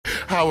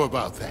How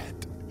about that?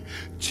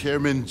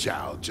 Chairman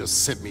Zhao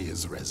just sent me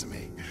his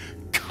resume.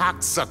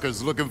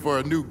 Cocksucker's looking for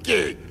a new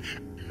gig.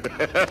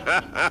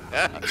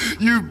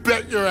 You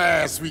bet your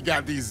ass we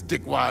got these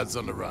dickwads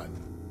on the run.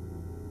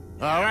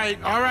 All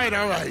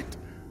right.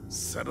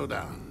 Settle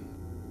down.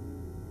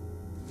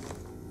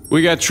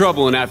 We got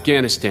trouble in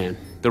Afghanistan.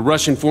 The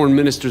Russian foreign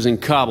minister's in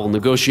Kabul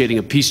negotiating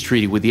a peace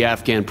treaty with the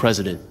Afghan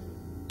president.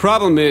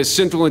 Problem is,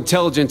 Central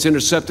Intelligence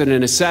intercepted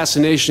an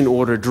assassination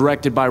order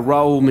directed by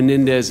Raul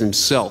Menendez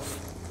himself.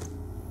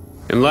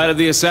 In light of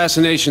the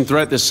assassination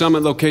threat, the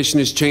summit location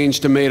is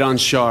changed to Maidan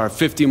Shar,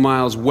 50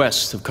 miles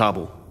west of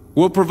Kabul.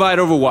 We'll provide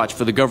overwatch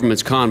for the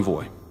government's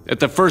convoy. At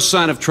the first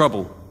sign of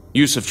trouble,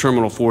 use of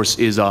terminal force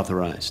is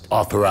authorized.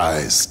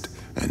 Authorized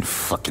and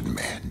fucking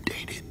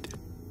mandated.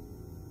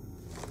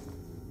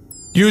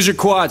 Use your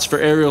quads for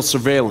aerial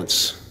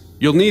surveillance.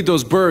 You'll need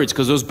those birds,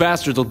 because those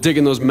bastards will dig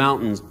in those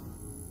mountains.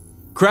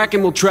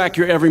 Kraken will track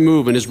your every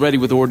move and is ready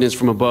with ordnance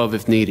from above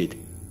if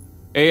needed.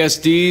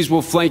 ASDs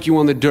will flank you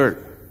on the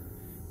dirt.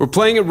 We're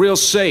playing it real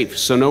safe,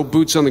 so no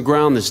boots on the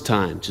ground this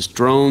time. Just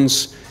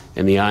drones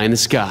and the eye in the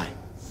sky.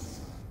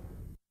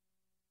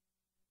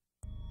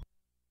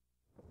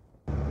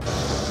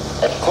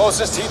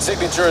 Closest heat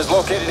signature is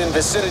located in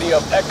vicinity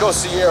of Echo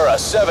Sierra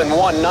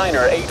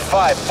 719er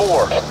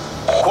 854.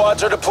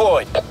 Quads are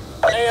deployed.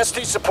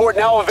 ASD support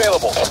now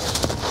available.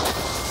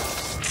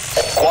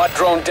 Quad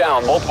drone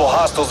down. Multiple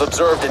hostiles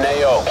observed in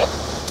AO.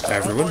 Hi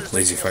everyone,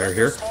 LazyFire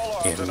here,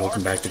 and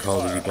welcome back to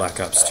Call of Duty Black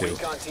Ops 2.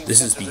 This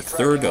is the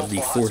third of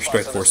the 4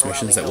 Strike Force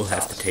missions that we'll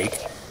have to take,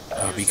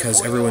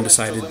 because everyone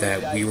decided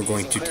that we were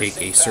going to take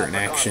a certain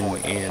action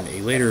in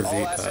a later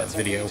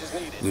video.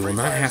 We will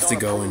not have to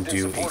go and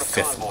do a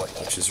 5th one,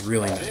 which is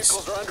really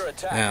nice.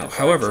 Now,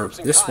 however,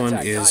 this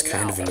one is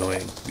kind of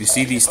annoying. You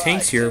see, these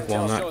tanks here,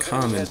 while not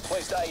common,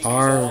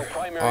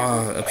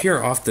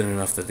 appear often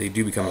enough that they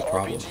do become a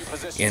problem,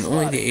 and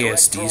only the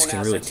ASDs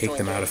can really take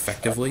them out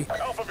effectively,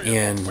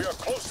 and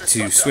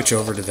to switch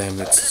over to them,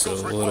 it's a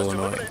little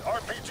annoying,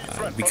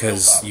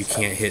 because you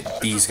can't hit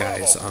these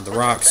guys on the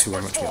rocks, who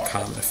are much more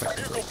common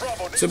effectively.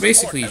 So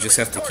basically, you just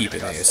have to keep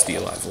an ASD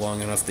alive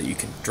long enough that you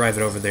can drive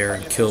it over there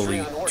and kill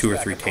the 2 or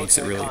 3 tanks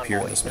that really appear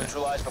in this map.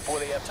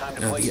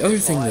 Now, the other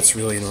thing that's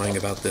really annoying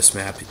about this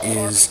map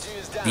is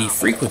the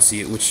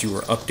frequency at which you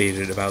are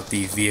updated about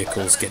the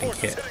vehicles getting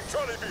hit.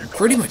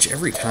 Pretty much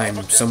every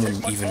time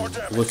someone even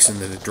looks in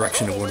the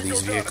direction of one of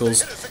these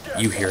vehicles,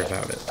 you hear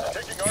about it.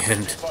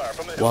 And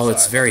while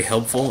it's very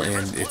helpful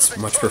and it's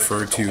much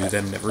preferred to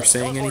them never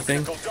saying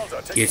anything,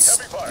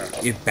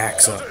 it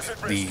backs up.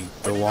 The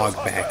log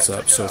backs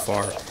up so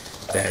far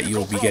that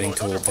you'll be getting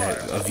told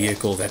that a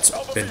vehicle that's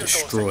been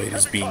destroyed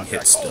is being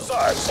hit still.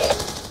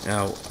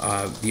 Now,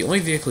 the only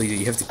vehicle that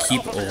you have to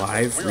keep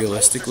alive,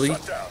 realistically,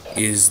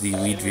 is the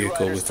lead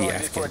vehicle with the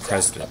Afghan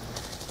president.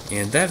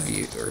 And that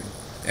vehicle...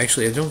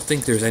 Actually, I don't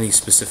think there's any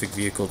specific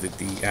vehicle that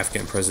the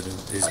Afghan president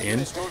is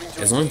in.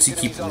 As long as you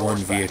keep one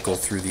vehicle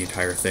through the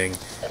entire thing,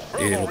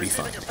 it'll be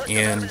fine.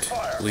 And,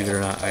 believe it or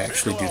not, I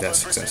actually do that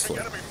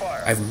successfully.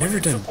 I've never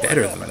done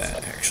better than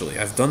that, actually.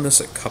 I've done this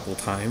a couple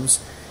times,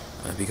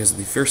 because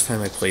the first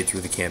time I played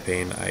through the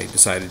campaign, I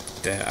decided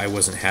that I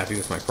wasn't happy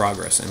with my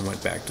progress and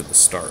went back to the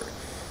start.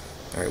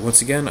 Alright,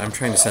 once again, I'm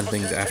trying to send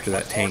things after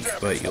that tank,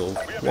 but you'll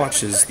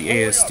watch as the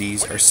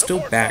ASDs are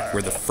still back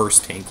where the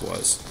first tank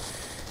was.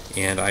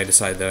 And I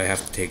decide that I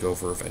have to take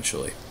over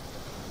eventually.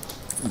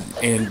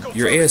 And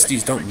your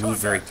ASDs don't move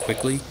very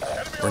quickly,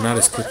 or not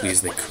as quickly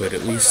as they could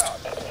at least,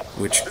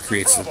 which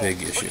creates a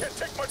big issue.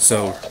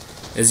 So,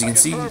 as you can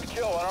see,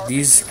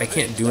 these, I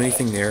can't do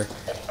anything there,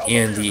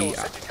 and the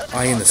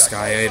eye in the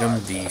sky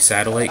item, the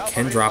satellite,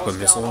 can drop a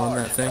missile on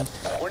that thing,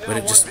 but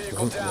it just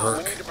won't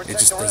work. It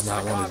just does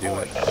not want to do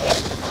it.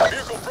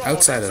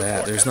 Outside of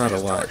that, there's not a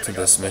lot to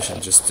this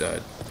mission. Just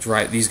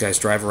these guys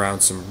drive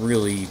around some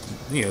really,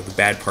 the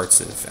bad parts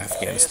of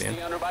Afghanistan.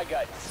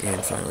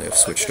 And finally I've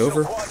switched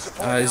over.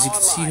 As you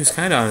can see, he's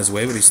kind of on his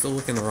way, but he's still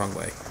looking the wrong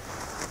way.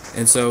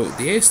 And so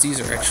the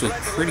ASDs are actually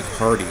pretty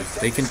hardy.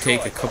 They can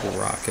take a couple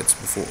rockets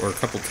before, or a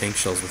couple tank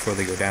shells before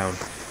they go down,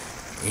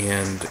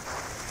 and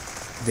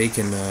they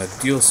can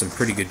deal some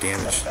pretty good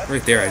damage.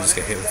 Right there, I just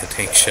got hit with a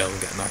tank shell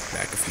and got knocked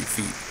back a few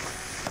feet.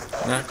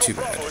 Not too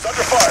bad.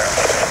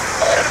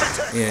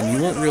 And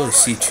you won't really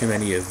see too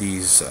many of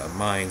these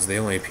mines. They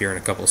only appear in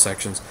a couple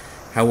sections.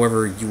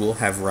 However, you will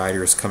have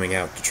riders coming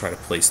out to try to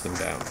place them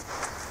down.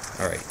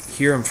 Alright,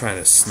 here I'm trying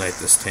to snipe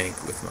this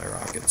tank with my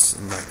rockets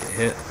and not get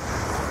hit.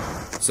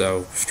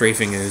 So,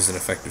 strafing is an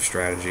effective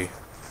strategy.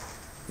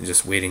 And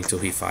just waiting till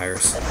he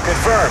fires.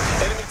 Confirmed.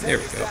 There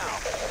we go.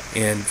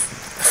 And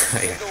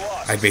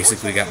I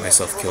basically got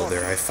myself killed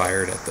there. I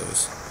fired at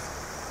those.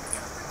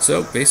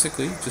 So,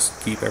 basically,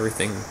 just keep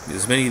everything,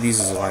 as many of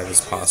these as alive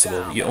as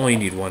possible. You only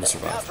need one to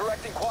survive.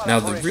 Now,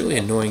 the really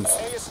annoying...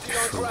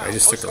 I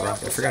just took a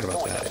rocket. I forgot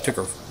about that. I took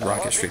a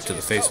rocket straight to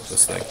the face with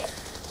this thing.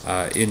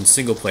 In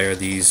single player,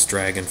 these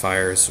dragon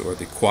fires, or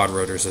the quad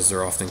rotors as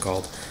they're often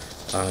called,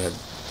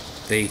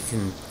 they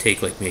can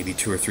take like maybe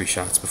 2 or 3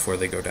 shots before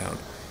they go down.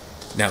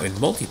 Now in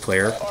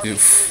multiplayer,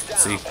 oof,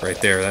 see right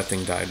there, that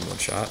thing died in one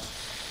shot.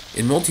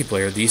 In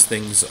multiplayer, these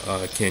things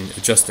can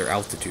adjust their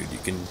altitude. You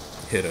can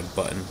hit a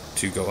button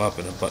to go up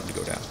and a button to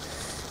go down.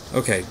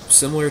 Okay,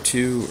 similar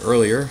to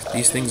earlier,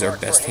 these things are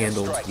best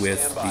handled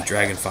with the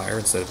Dragonfire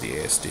instead of the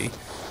ASD,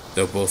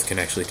 though both can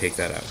actually take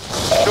that out.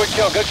 Good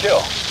kill, good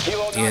kill.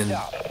 And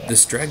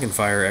this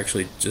Dragonfire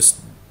actually just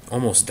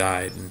almost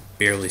died and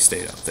barely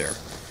stayed up there.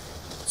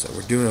 So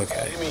we're doing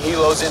okay.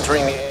 Helos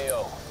entering the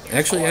AO.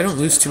 Actually, I don't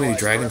lose too many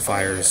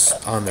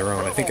Dragonfires on their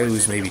own. I think I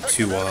lose maybe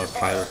 2 while I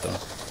pilot them,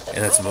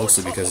 and that's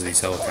mostly because of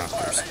these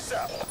helicopters.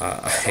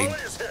 I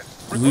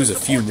lose a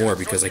few more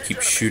because I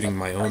keep shooting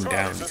my own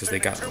down because they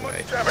got in the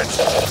way.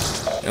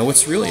 Now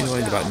what's really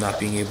annoying about not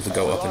being able to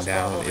go up and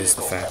down is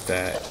the fact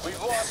that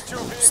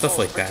stuff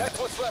like that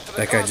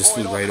guy just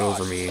flew right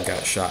over me and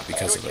got shot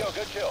because of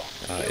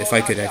it. If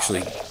I could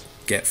actually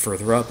get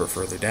further up or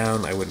further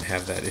down, I wouldn't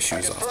have that issue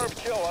as often.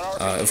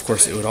 Of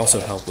course, it would also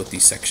help with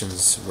these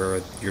sections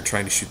where you're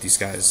trying to shoot these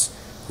guys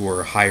who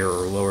are higher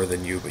or lower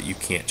than you, but you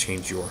can't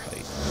change your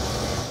height.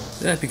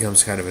 That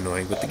becomes kind of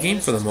annoying, but the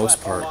game for the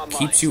most part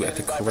keeps you at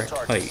the correct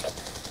height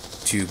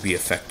to be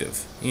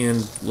effective.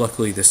 And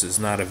luckily this is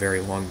not a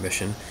very long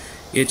mission.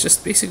 It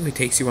just basically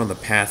takes you on the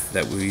path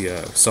that we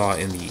saw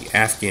in the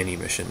Afghani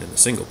mission in the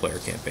single player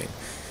campaign.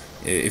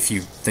 If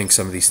you think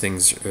some of these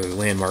things,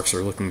 landmarks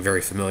are looking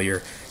very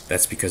familiar,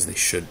 that's because they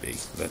should be.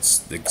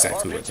 That's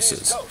exactly what this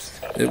is.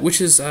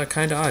 Which is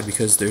kind of odd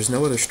because there's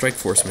no other Strike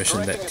Force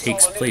mission that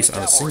takes place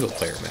on a single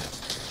player map.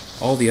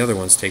 All the other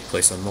ones take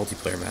place on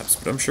multiplayer maps,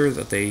 but I'm sure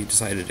that they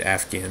decided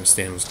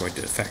Afghanistan was going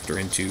to factor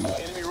into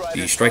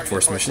the Strike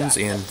Force missions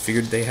and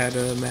figured they had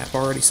a map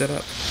already set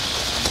up.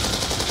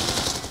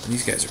 And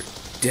these guys are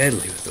deadly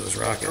with those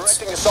rockets.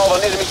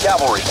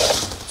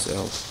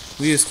 So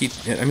we just keep,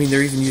 I mean,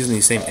 they're even using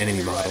the same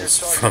enemy models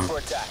from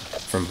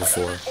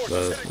before.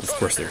 Of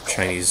course, they're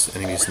Chinese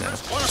enemies now.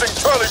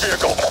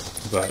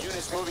 But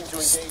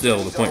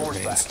still, the point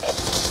remains.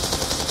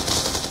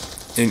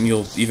 And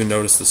you'll even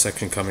notice the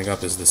section coming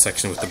up is the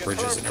section with the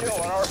bridges and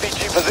everything.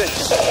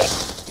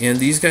 And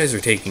these guys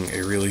are taking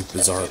a really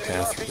bizarre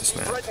path through this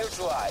map.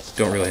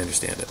 Don't really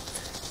understand it.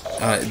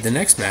 The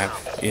next map,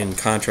 in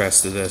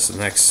contrast to this, the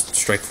next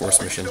Strike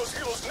Force mission,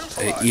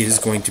 is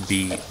going to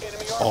be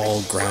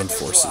all ground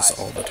forces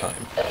all the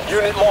time.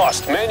 Unit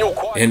lost. Manual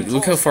quad. And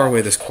look how far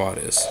away this quad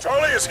is.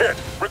 Charlie is hit.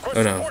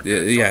 Oh no,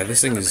 yeah,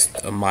 this thing is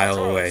a mile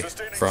away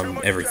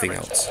from everything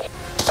else.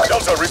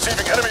 Delta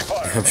receiving enemy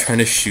fire. I'm trying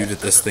to shoot at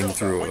this thing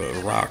through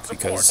a rock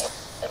because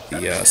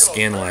the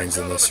scan lines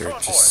in this are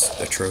just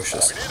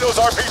atrocious. Those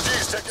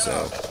RPGs taken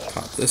So,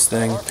 pop this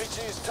thing.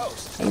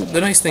 And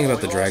the nice thing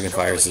about the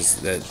Dragonfires is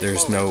that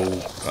there's no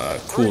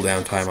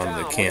cooldown time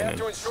on the cannon,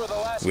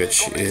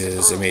 which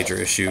is a major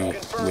issue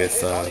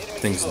with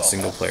things in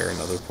single player and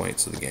other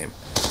points of the game.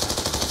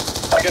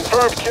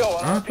 Confirmed kill.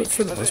 But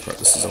for the most part,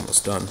 this is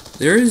almost done.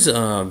 There is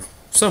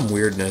some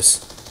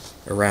weirdness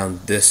around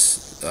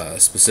this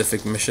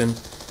specific mission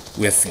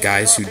with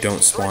guys who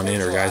don't spawn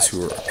in or guys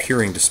who are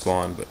appearing to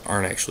spawn but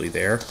aren't actually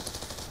there.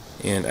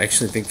 And I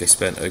actually think they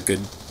spent a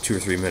good 2 or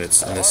 3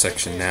 minutes in this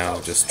section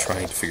now just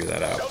trying to figure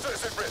that out.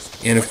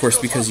 And of course,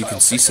 because you can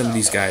see some of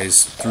these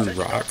guys through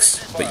rocks,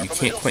 but you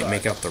can't quite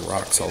make out the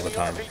rocks all the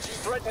time,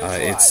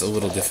 it's a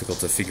little difficult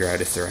to figure out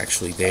if they're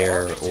actually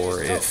there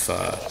or if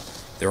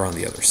they're on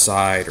the other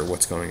side or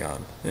what's going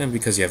on. And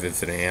because you have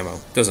infinite ammo,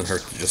 it doesn't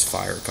hurt to just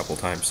fire a couple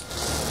times.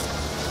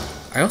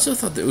 I also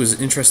thought that it was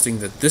interesting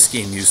that this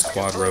game used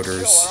quad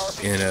rotors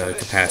in a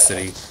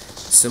capacity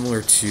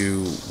similar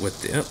to what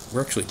the... Oh,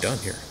 we're actually done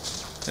here.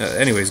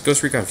 Anyways,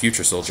 Ghost Recon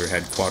Future Soldier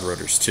had quad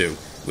rotors too,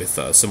 with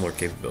similar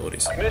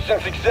capabilities. Mission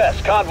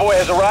success. Convoy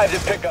has arrived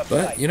at pickup.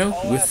 But, you know,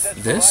 with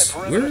this,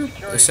 we're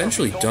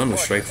essentially done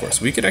with Strike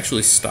Force. We could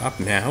actually stop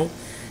now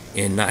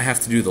and not have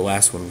to do the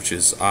last one, which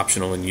is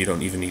optional and you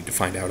don't even need to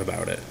find out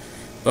about it.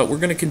 But we're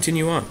going to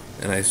continue on,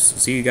 and I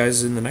see you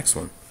guys in the next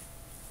one.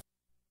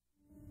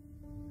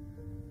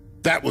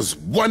 That was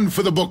one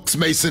for the books,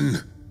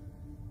 Mason.